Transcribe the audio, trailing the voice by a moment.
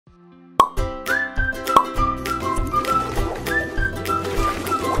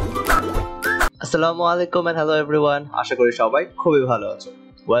আসসালামু আলাইকুম and hello everyone. আশা করি সবাই খুবই ভালো আছো.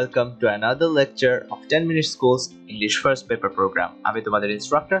 Welcome to another lecture of 10 Minute Schools English First Paper Program. আমি তোমাদের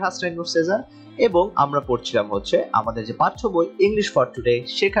ইনস্ট্রাক্টর হাসান নুরসেজার এবং আমরা পড়ছিলাম হচ্ছে আমাদের যে পাঠ্য বই ইংলিশ ফর টুডে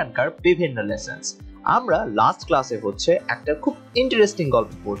সেখানকার বিভিন্ন লেসন্স. আমরা লাস্ট ক্লাসে হচ্ছে একটা খুব ইন্টারেস্টিং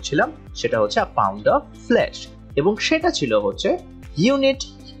গল্প পড়ছিলাম, সেটা হচ্ছে আ পাউন্ড অফ ফ্লেশ এবং সেটা ছিল হচ্ছে ইউনিট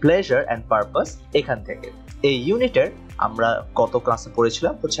প্লেজার এন্ড পারপাস. এখান থেকে এই ইউনিটের আমরা গত ক্লাসে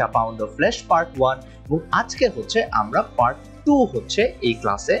পড়েছিলাম হচ্ছে আ পাউন্ড অফ ফ্লেশ পার্ট 1 এবং আজকে হচ্ছে আমরা পার্ট 2 হচ্ছে এই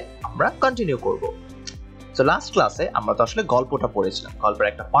ক্লাসে আমরা কন্টিনিউ করব. সো লাস্ট ক্লাসে আমরা তো আসলে গল্পটা পড়েছিলাম, গল্পের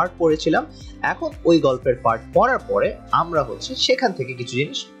একটা পার্ট পড়েছিলাম. এখন ওই গল্পের পার্ট পড়ার পরে আমরা হচ্ছে সেখান থেকে কিছু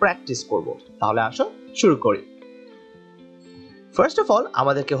জিনিস প্র্যাকটিস করব. তাহলে আসো শুরু করি. ফার্স্ট অফ অল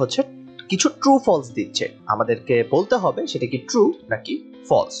আমাদেরকে হচ্ছে কিছু ট্রু ফলস দিচ্ছে, আমাদেরকে বলতে হবে সেটা কি ট্রু নাকি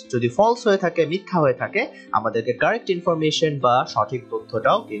ফলস. যদি ফলস হয়ে থাকে, মিথ্যা হয়ে থাকে, আমাদেরকে কারেক্ট ইনফরমেশন বা সঠিক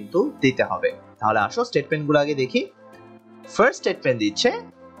তথ্যটাও কিন্তু দিতে হবে. তাহলে আসো স্টেটমেন্টগুলো আগে দেখি. ফার্স্ট স্টেটমেন্ট দিচ্ছে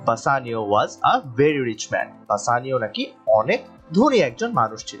বাসানিও ওয়াজ আ ভেরি রিচ ম্যান. বাসানিও নাকি অনেক ধনী একজন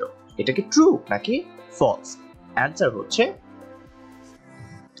মানুষ ছিল. এটা কি ট্রু নাকি ফলস? অ্যানসার হচ্ছে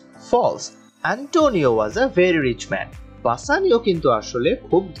false. Antonio was a very rich man. বাসানিও কিন্তু আসলে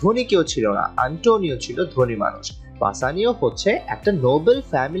খুব ধনী কেউ ছিল না, অ্যান্টোনিও ছিল ধনী মানুষ. বাসানিও হচ্ছে একটা নোবেল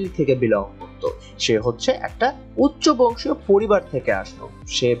ফ্যামিলি থেকে বিলং করতো, সে হচ্ছে একটা উচ্চ বংশীয় পরিবার থেকে আসলো,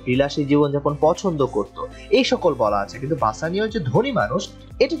 সে বিলাসী জীবনযাপন পছন্দ করত, এই সকল বলা আছে. কিন্তু বাসানিও যে ধনী মানুষ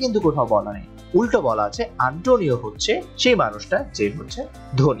এটা কিন্তু কোথাও বলা নেই, উল্টো বলা আছে আন্টোনিও হচ্ছে সেই মানুষটা যে হচ্ছে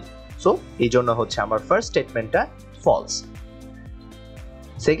ধনী. সো এই জন্য হচ্ছে আমার ফার্স্ট স্টেটমেন্টটা ফলস.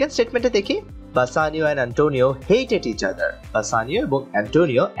 সেকেন্ড স্টেটমেন্টে দেখি বাসানিও and Antonio hated each other. বাসানিও এবং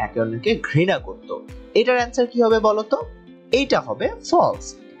অ্যান্টোনিও একে অন্যকে ঘৃণা করত. এটার অ্যান্সার কি হবে বলো তো? এইটা হবে false.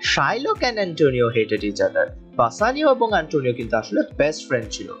 Shylock and Antonio hated each other. বাসানিও এবং অ্যান্টোনিও কিন্তু আসলে বেস্ট ফ্রেন্ড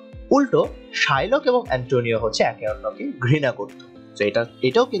ছিল, উল্টো শাইলক এবং অ্যান্টোনিও হচ্ছে একে অন্যকে ঘৃণা করত. তো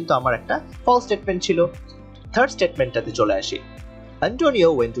এটাও কিন্তু আমার একটা ফলস স্টেটমেন্ট ছিল. থার্ড স্টেটমেন্টটাতে চলে আসি. Antonio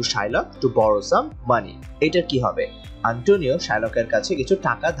went to Shylock two বরো সাম মানি. এটা কি হবে? অ্যান্টোনিও শাইলকের কাছে কিছু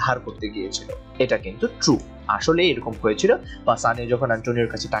টাকা ধার করতে গিয়েছিল. এটা কিন্তু ট্রু. আসলে এরকম হয়েছিল, বাসানিও যখন অ্যান্টোনিওর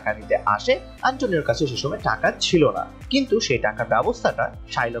কাছে টাকা নিতে আসে, অ্যান্টোনিওর কাছে সে সময় টাকা ছিল না, কিন্তু সেই টাকার ব্যবস্থাটা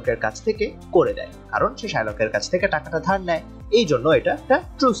শাইলকের কাছ থেকে করে দেয়, কারণ সে শাইলকের কাছ থেকে টাকাটা ধার নেয়. এই জন্য এটা একটা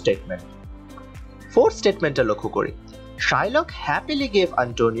ট্রু স্টেটমেন্ট. ফোর্থ স্টেটমেন্টটা লক্ষ্য করি. Shylock happily gave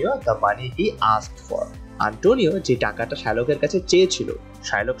Antonio the money he asked for. Antonio যে টাকাটা শাইলকের কাছে চেয়েছিল,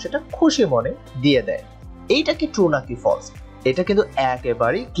 শাইলক সেটা খুশি মনে দিয়ে দেয়. এইটা কি ট্রু নাকি ফলস? এটা কিন্তু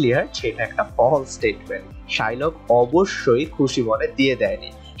একেবারেই ক্লিয়ার, সেটা একটা ফলস স্টেটমেন্ট. শাইলক অবশ্যই খুশি মনে দিয়ে দেয়নি.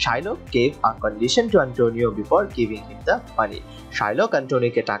 Shylock gave a condition two Antonio before giving him the money. Shylock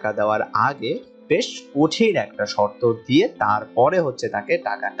অ্যান্টোনিওকে টাকা দেওয়ার আগে বেশ কঠিন একটা শর্ত দিয়ে তারপরে হচ্ছে তাকে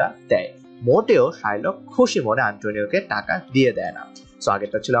টাকাটা দেয়. মোটেও শাইলক খুশি মনে অ্যান্টোনিওকে টাকা দিয়ে দেয় না. সো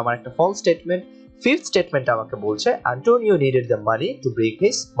আগেরটা ছিল আমার একটা ফলস স্টেটমেন্ট. ফিফথ স্টেটমেন্ট আমাকে বলছে Antonio needed the money to bring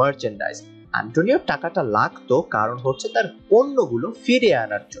his merchandise. অ্যান্টোনিওর টাকাটা লাগতো কারণ হচ্ছে তার পণ্যগুলো ফিরিয়ে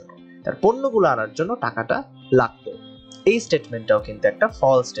আনার জন্য, তার পণ্যগুলো আনার জন্য টাকাটা লাগতো. এই স্টেটমেন্টটাও কিন্তু একটা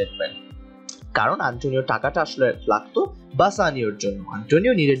ফলস স্টেটমেন্ট, কারণ অ্যান্টোনিওর টাকাটা আসলে লাগতো বাসানিওর জন্য.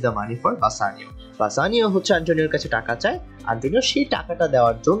 Antonio needed the money for বাসানিও. বাসানিও হচ্ছে অ্যান্টোনিওর কাছে টাকা চায়, অ্যান্টোনিও সেই টাকাটা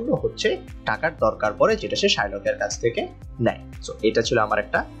দেওয়ার জন্য হচ্ছে টাকার দরকার পড়ে, যেটা সে শাইলকের কাছ থেকে নেয়. সো এটা ছিল আমার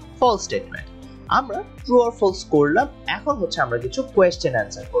একটা ফলস স্টেটমেন্ট. আমরা ট্রু অর ফলস করলাম, এখন হচ্ছে আমরা কিছু কোয়েশ্চেন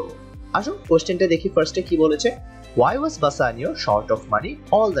অ্যান্সার করবো. আসুন কোশ্চেনটা দেখি. ফার্স্টে কি বলেছে? Why was Bassanio short of money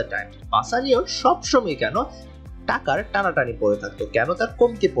all the time? বাসানিও সবসময় কেন টাকার টানাটানি পড়ে থাকতো, কেন তার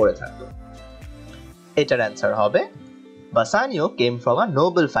কমতি পড়ে থাকতো? এটার অ্যান্সার হবে Bassanio came from a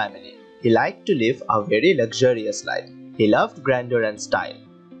noble family. He liked to live a very luxurious life. He loved grandeur and style.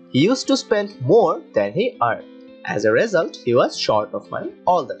 He used to spend more than he earned. As a result, he was short of money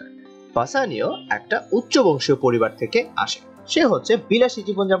all the time. বাসানিও একটা উচ্চ বংশীয় পরিবার থেকে আসে, সে হচ্ছে বিলাসী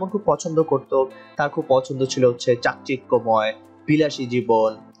জীবন যেমন খুব পছন্দ করত, তার খুব পছন্দ ছিল হচ্ছে চাকচিক্যময় বিলাসী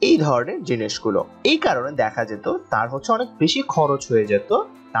জীবন, এই ধরনের জিনিসগুলো. এই কারণে দেখা যেত তার হচ্ছে অনেক বেশি খরচ হয়ে যেত,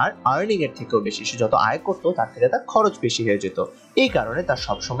 তার আর্নিং এর থেকেও বেশি, সে যত আয় করতো তার থেকে তার খরচ বেশি হয়ে যেত. এই কারণে তার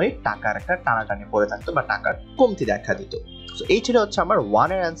সবসময় টাকার একটা টানাটানি পড়ে থাকতো বা টাকার কমতি দেখা দিত. সো এই ছিল হচ্ছে আমার 1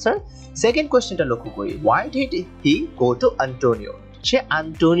 এর অ্যান্সার. সেকেন্ড কোশ্চেনটা লক্ষ্য করি. Why did he go to Antonio? সে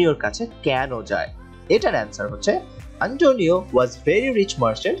অ্যান্টোনিওর কাছে কেন যায়? এটার অ্যান্সার হচ্ছে Antonio was very rich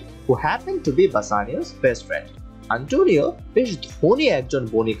merchant who happened to be Bassanio's best friend. Antonio বেশ ধনী একজন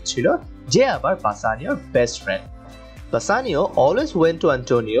বণিক ছিল যে আবার বাসানিওর best friend. Bassanio always went to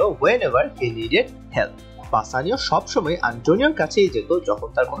Antonio whenever he needed help. বাসানিও সবসময় অ্যান্টোনিওর কাছেই যেত যখন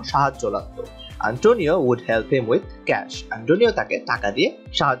তার কোনো সাহায্য লাগতো. Antonio would help him with cash. Antonio তাকে টাকা দিয়ে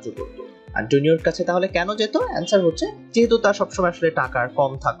সাহায্য করত. অ্যান্টোনিওর কাছে তাহলে কেন যেত? অ্যান্সার হচ্ছে যেহেতু তার সবসময় আসলে টাকার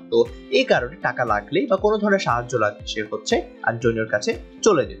কম থাকতো, এই কারণে টাকা লাগলেই বা কোনো ধরনের সাহায্য লাগলে সে হচ্ছে অ্যান্টোনিওর কাছে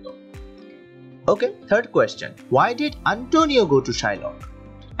চলে যেত। ওকে, third question, why did Antonio go to Shylock?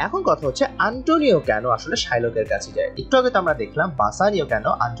 এখন কথা হচ্ছে অ্যান্টোনিও কেন আসলে শাইলকের কাছে যায়? একটু আগে তো আমরা দেখলাম বাসানিও কেন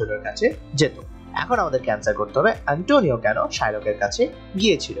অ্যান্টোনিওর কাছে যেত। এখন আমাদেরকে অ্যান্সার করতে হবে অ্যান্টোনিও কেন শাইলকের কাছে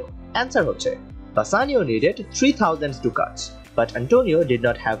গিয়েছিল। অ্যান্সার হচ্ছে Bassanio needed 3,000 ducats, but Antonio did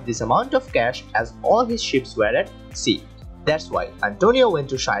not have this amount of cash as all his ships were at sea. That's why Antonio went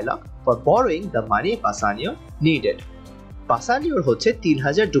to Shylock for borrowing the money Bassanio needed. বাসানিওর হচ্ছে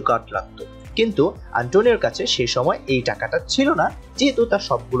 3,000 Ducat লাগতো, কিন্তু অ্যান্টোনিওর কাছে সেই সময় এই টাকাটা ছিল না, যেহেতু তার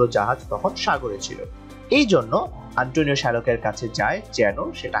সবগুলো জাহাজ তখন সাগরে ছিল। এই জন্য অ্যান্টোনিও শাইলকের কাছে যায় যেন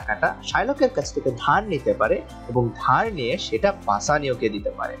সে টাকাটা শাইলকের কাছ থেকে ধার নিতে পারে এবং ধার নিয়ে সেটা বাসানিওকে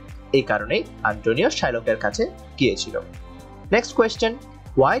দিতে পারে। এই কারণেই অ্যান্টোনিও শাইলকের কাছে গিয়েছিল। Next question,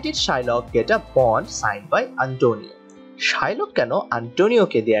 why did Shylock get a bond signed by Antonio? Shylock কেন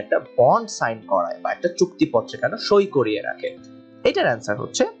অ্যান্টোনিওকে দিয়ে একটা বন্ড সাইন করায় বা একটা চুক্তিপত্রে কেন সই করিয়ে রাখে? এটার অ্যান্সার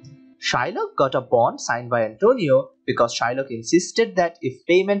হচ্ছে Shylock got a bond signed by Antonio because Shylock insisted that if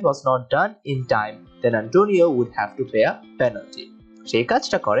payment was not done in time, then Antonio would have to pay a penalty. সেই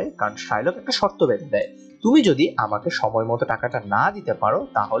কাজটা করে কারণ শাইলক একটা শর্ত বেঁধে দেয়, তুমি যদি আমাকে সময় মতো টাকাটা না দিতে পারো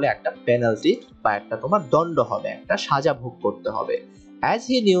তাহলে একটা পেনাল্টি বা একটা তোমার দণ্ড হবে, একটা সাজা ভোগ করতে হবে। As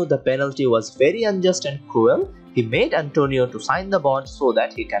he knew the penalty was very unjust and cruel, he made Antonio to sign the bond so that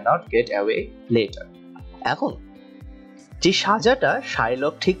he cannot get away later. এখন যে সাজাটা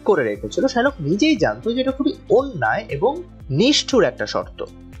শাইলক ঠিক করে রেখেছিল, শাইলক নিজেই জানতো যে এটা খুবই অন্যায় এবং নিষ্ঠুর একটা শর্ত,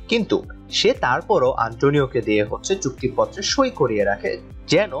 কিন্তু সে তারপরও অ্যান্টোনিওকে দিয়ে হচ্ছে চুক্তিপত্রে সই করিয়ে রাখে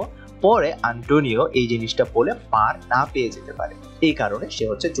যেন পরে অ্যান্টোনিও এই জিনিসটা বলে পার না পেয়ে যেতে পারে। এই কারণে সে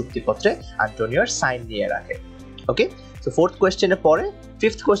হচ্ছে চুক্তিপত্রে অ্যান্টোনিওর সাইন নিয়ে রাখে। ওকে, সো ফোর্থ কোয়েশ্চেনের পরে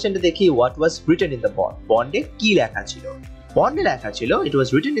ফিফথ কোয়েশ্চেনটা দেখি, what was written in the bond? বন্ডে কি লেখা ছিল? বন্ডে লেখা ছিল, ইট was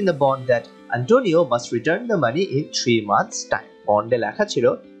written in the bond that Antonio must return the money in 3 months time. বন্ডে লেখা ছিল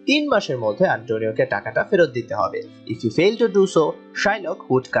 3 মাসের মধ্যে অ্যান্টোনিওকে টাকাটা ফেরত দিতে হবে। If you fail to do so, Shylock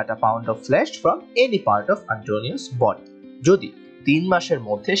would cut a pound of flesh from any part of Antonio's body. যদি 3 মাসের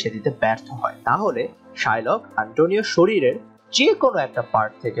মধ্যে সে দিতে ব্যর্থ হয় তাহলে শাইলক অ্যান্টোনিওর শরীরের যে কোনো একটা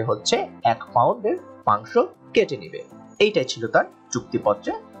পার্ট থেকে হচ্ছে 1 পাউন্ডের মাংস কেটে নেবে। এইটাই ছিল তার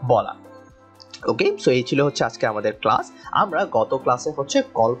চুক্তিপত্রে বলা। ওকে, সো এই ছিল হচ্ছে আজকে আমাদের ক্লাস। আমরা গত ক্লাসে হচ্ছে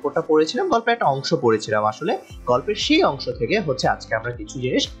গল্পটা পড়েছিলাম, গল্পের একটা অংশ পড়েছিলাম, আসলে গল্পের সেই অংশ থেকে হচ্ছে আজকে আমরা কিছু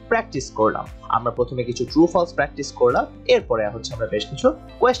জিনিস প্র্যাকটিস করলাম। আমরা প্রথমে কিছু ট্রু ফলস প্র্যাকটিস করলাম, এরপরে হচ্ছে আমরা বেশ কিছু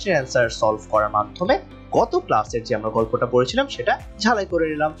কোয়েশ্চেন অ্যান্সার সলভ করার মাধ্যমে গত ক্লাসের যে আমরা গল্পটা পড়েছিলাম সেটা ঝালাই করে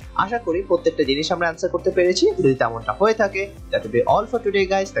নিলাম। আশা করি প্রত্যেকটা জিনিস আমরা অ্যান্সার করতে পেরেছি। যদি তেমনটা হয়ে থাকে, that will be all for today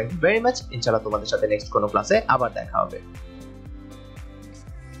guys. Thank you very much. ইনশাআল্লাহ তোমাদের সাথে নেক্সট কোনো ক্লাসে আবার দেখা হবে।